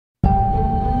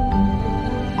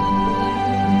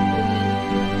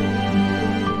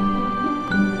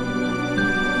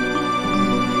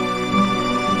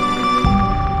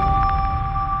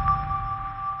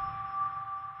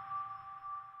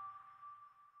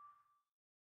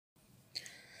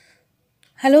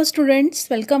Hello students,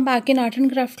 welcome back in art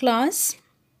and craft class.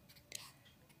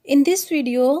 In this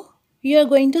video, we are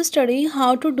going to study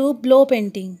how to do blow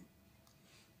painting.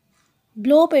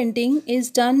 Blow painting is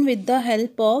done with the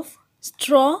help of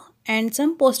straw and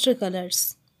some poster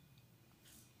colors.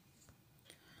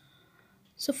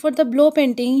 So for the blow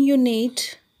painting, you need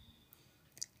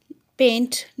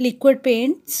paint, liquid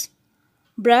paints,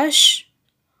 brush,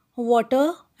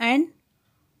 water and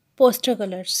poster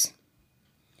colors.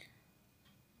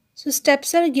 So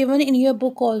steps are given in your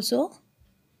book also.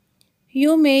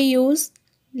 You may use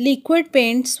liquid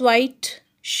paints, white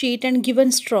sheet and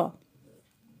given straw.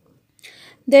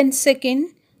 Then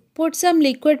second, put some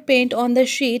liquid paint on the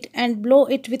sheet and blow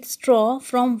it with straw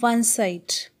from one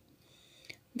side.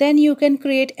 Then you can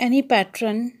create any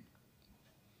pattern.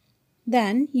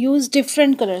 Then use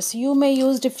different colors. You may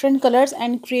use different colors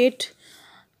and create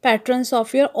patterns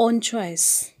of your own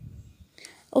choice.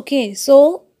 Okay,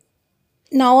 so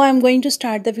now I am going to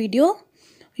start the video.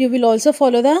 You will also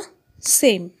follow the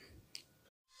same.